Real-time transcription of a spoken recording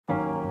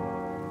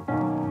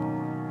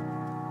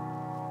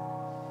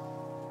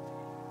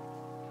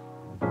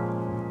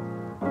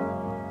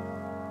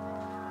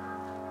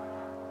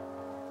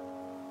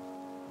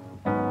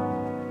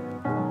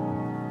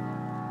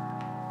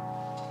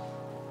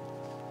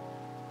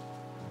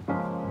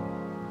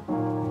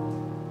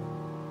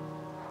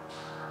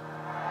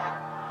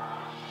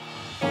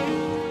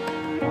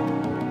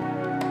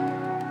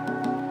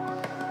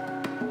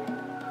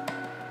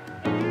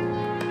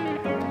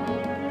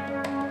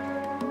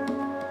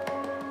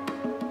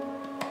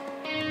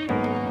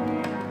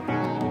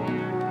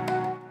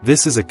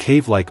This is a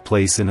cave-like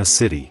place in a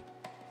city.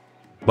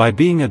 By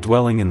being a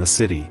dwelling in the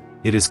city,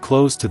 it is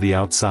closed to the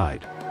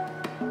outside.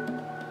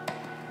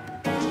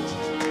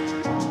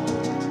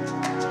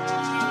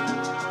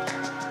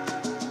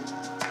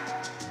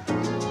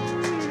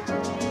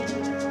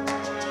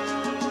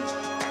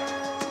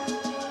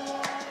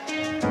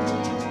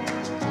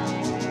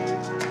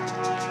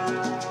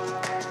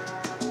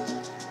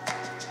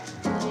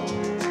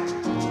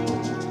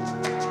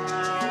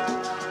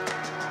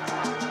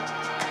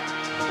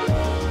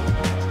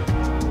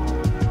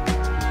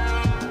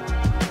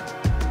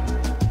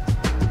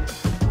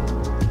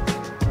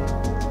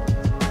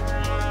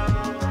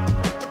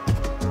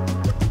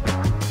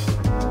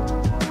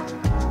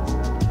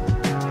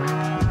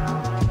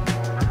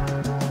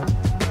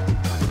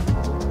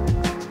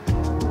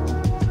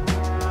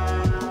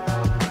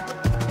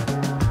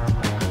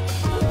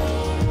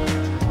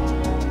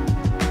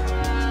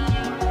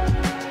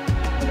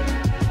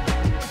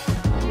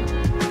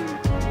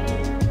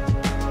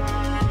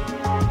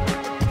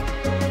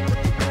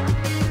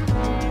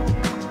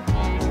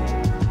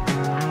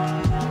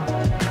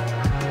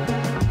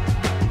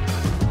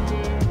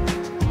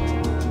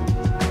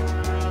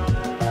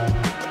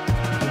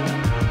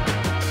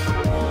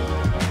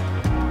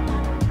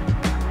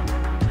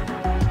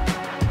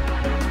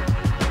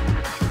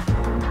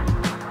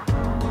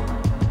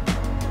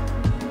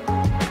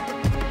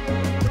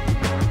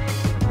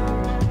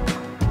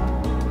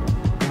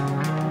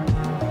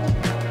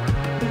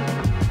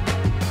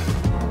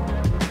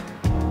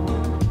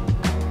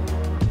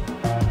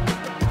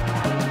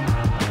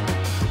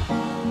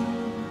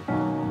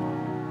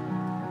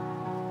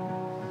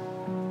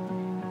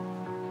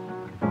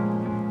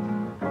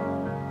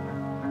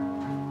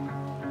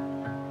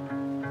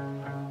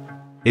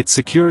 It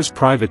secures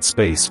private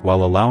space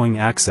while allowing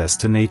access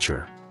to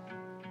nature.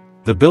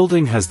 The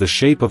building has the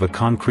shape of a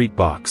concrete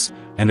box,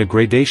 and a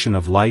gradation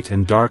of light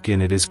and dark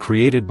in it is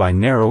created by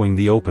narrowing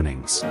the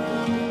openings.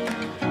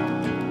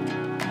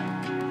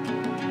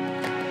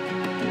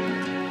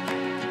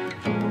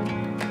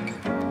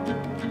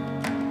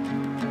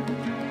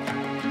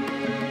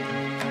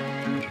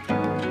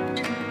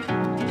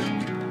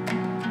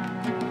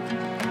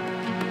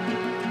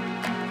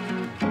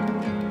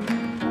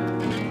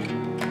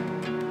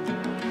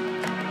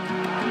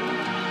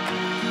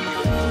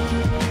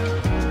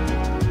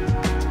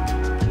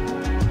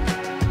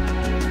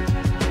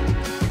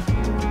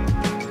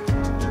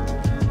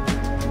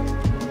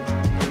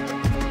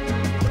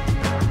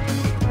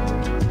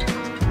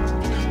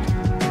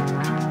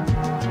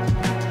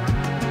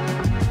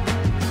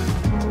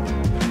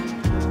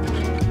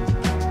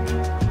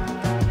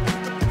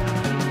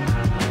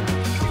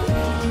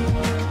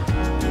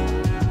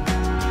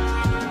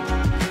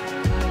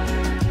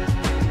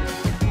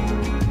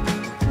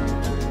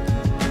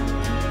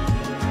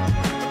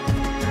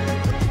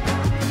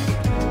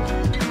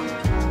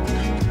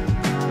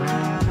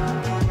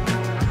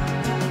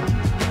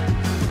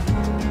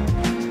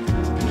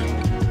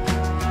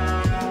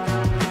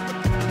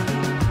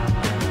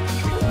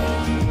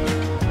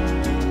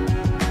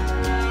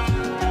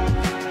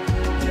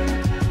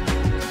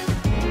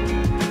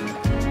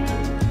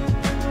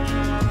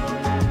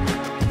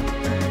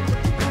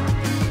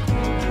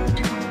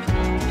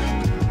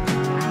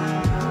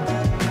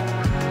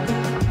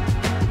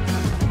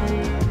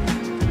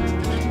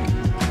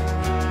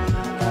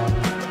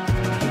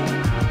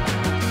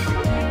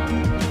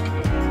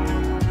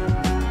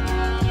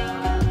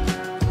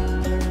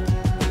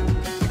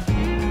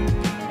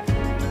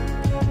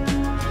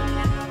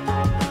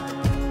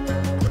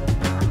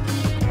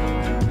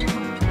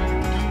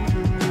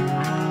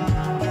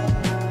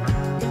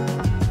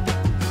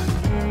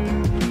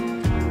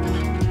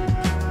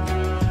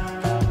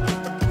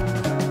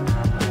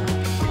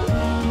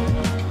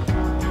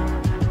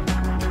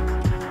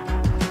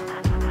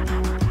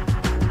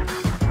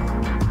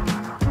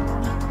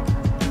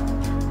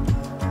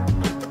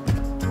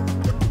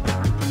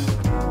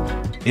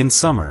 In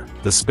summer,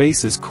 the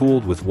space is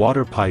cooled with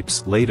water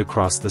pipes laid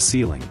across the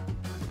ceiling.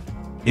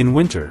 In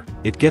winter,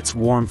 it gets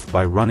warmth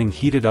by running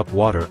heated-up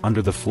water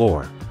under the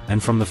floor,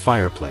 and from the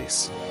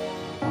fireplace.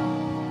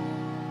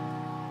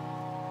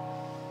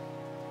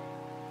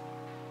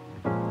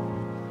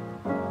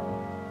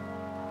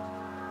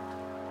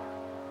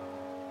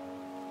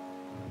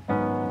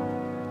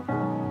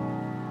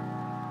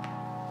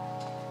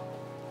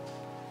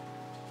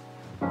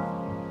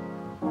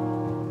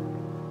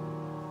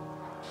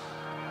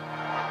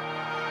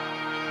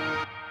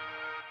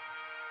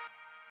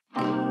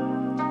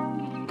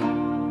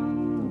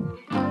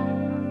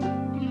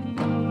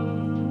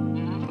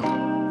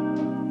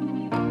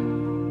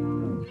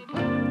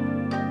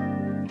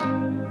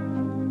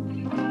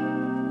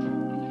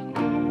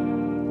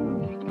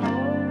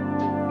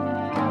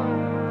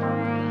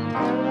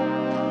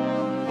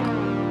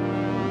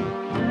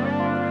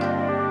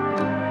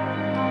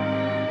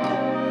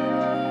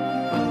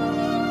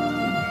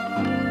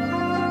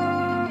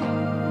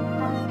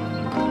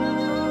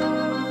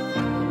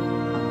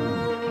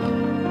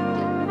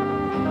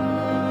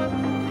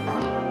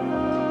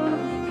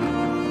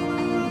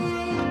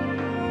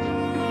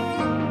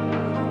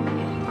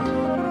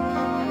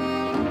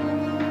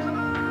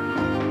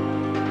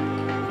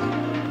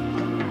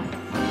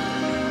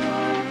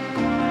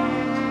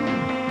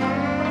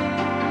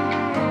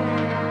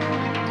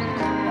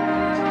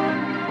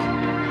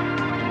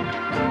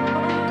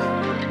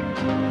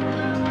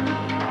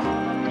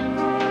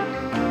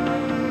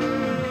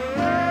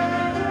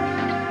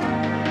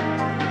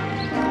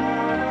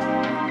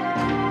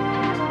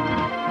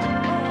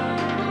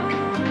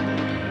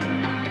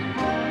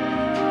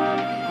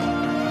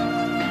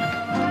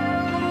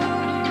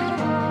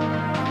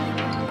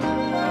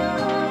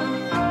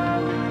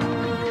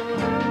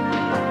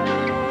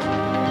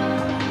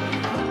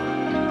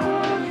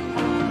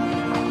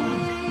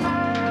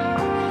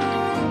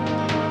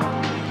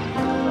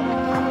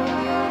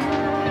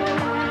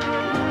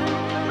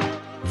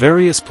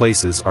 Various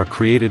places are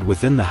created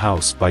within the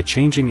house by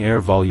changing air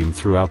volume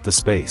throughout the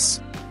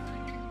space.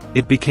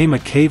 It became a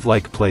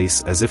cave-like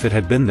place as if it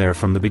had been there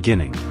from the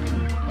beginning.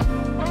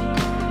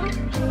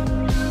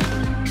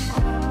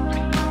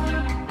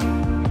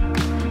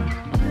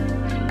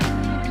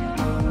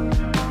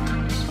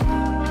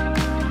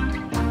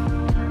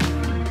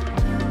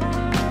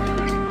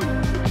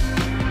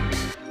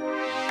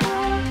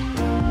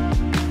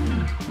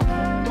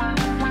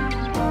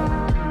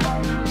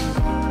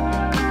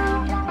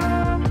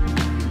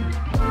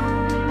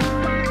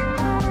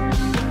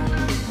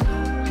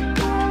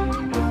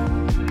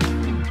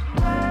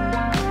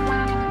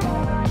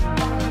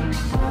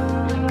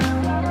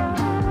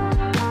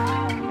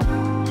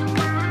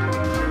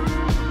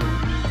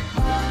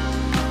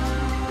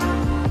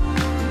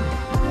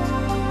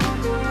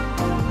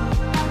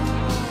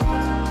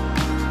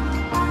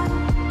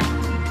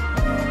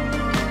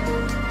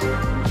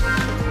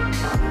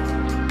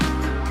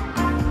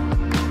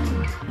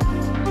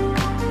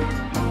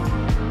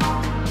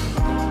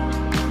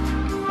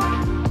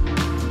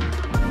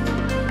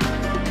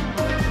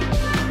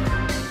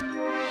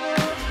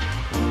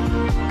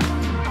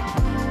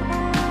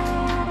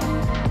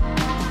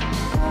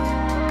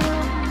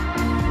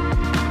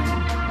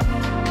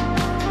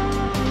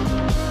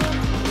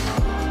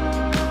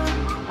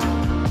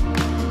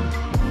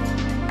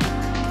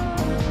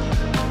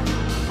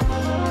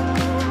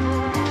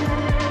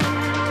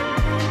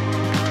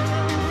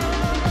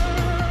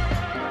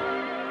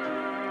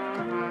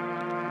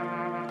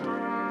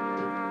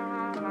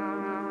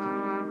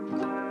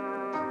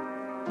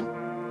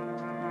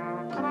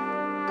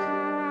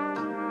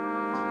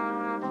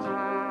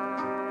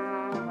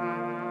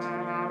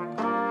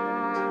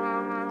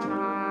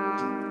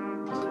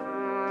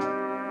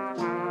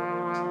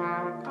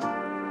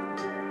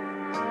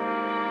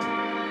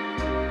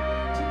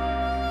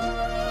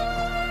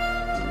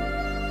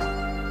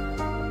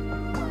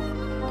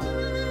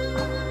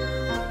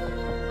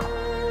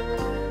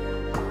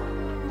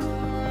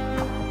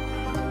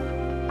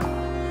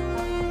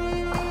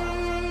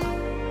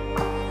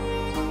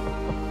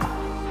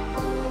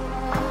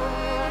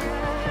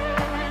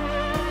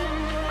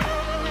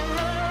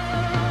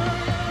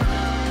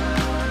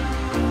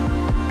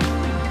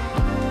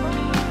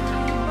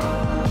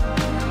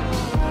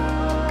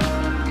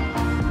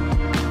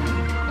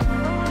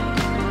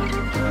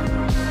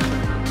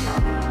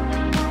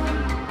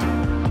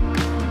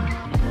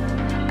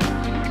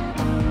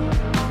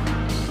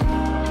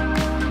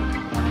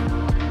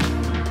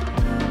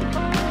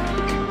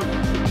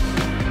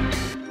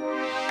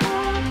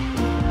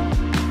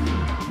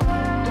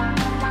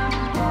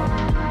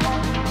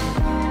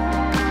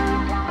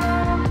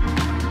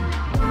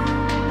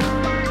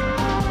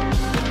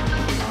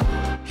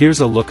 Here's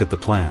a look at the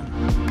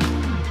plan.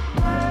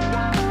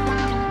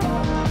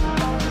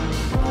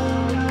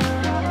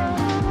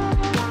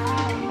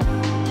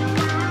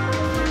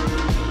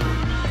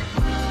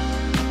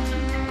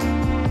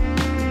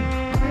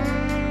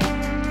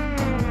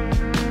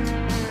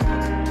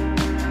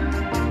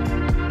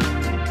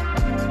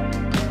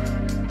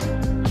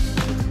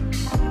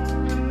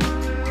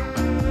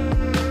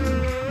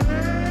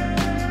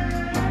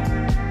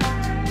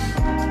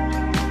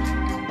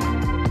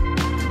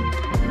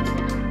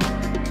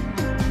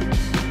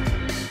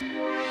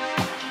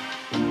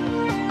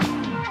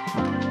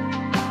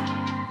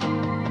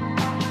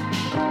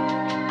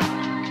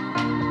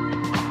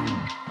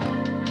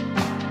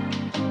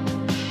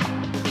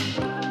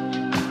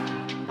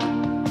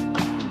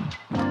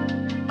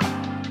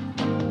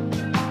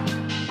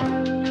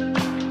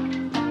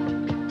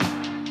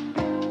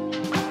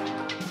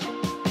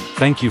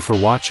 Thank you for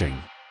watching.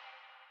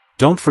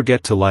 Don't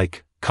forget to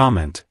like,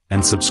 comment,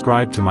 and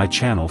subscribe to my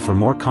channel for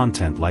more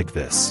content like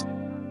this.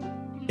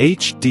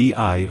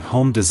 HDI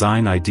home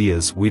design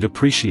ideas, we'd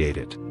appreciate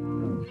it.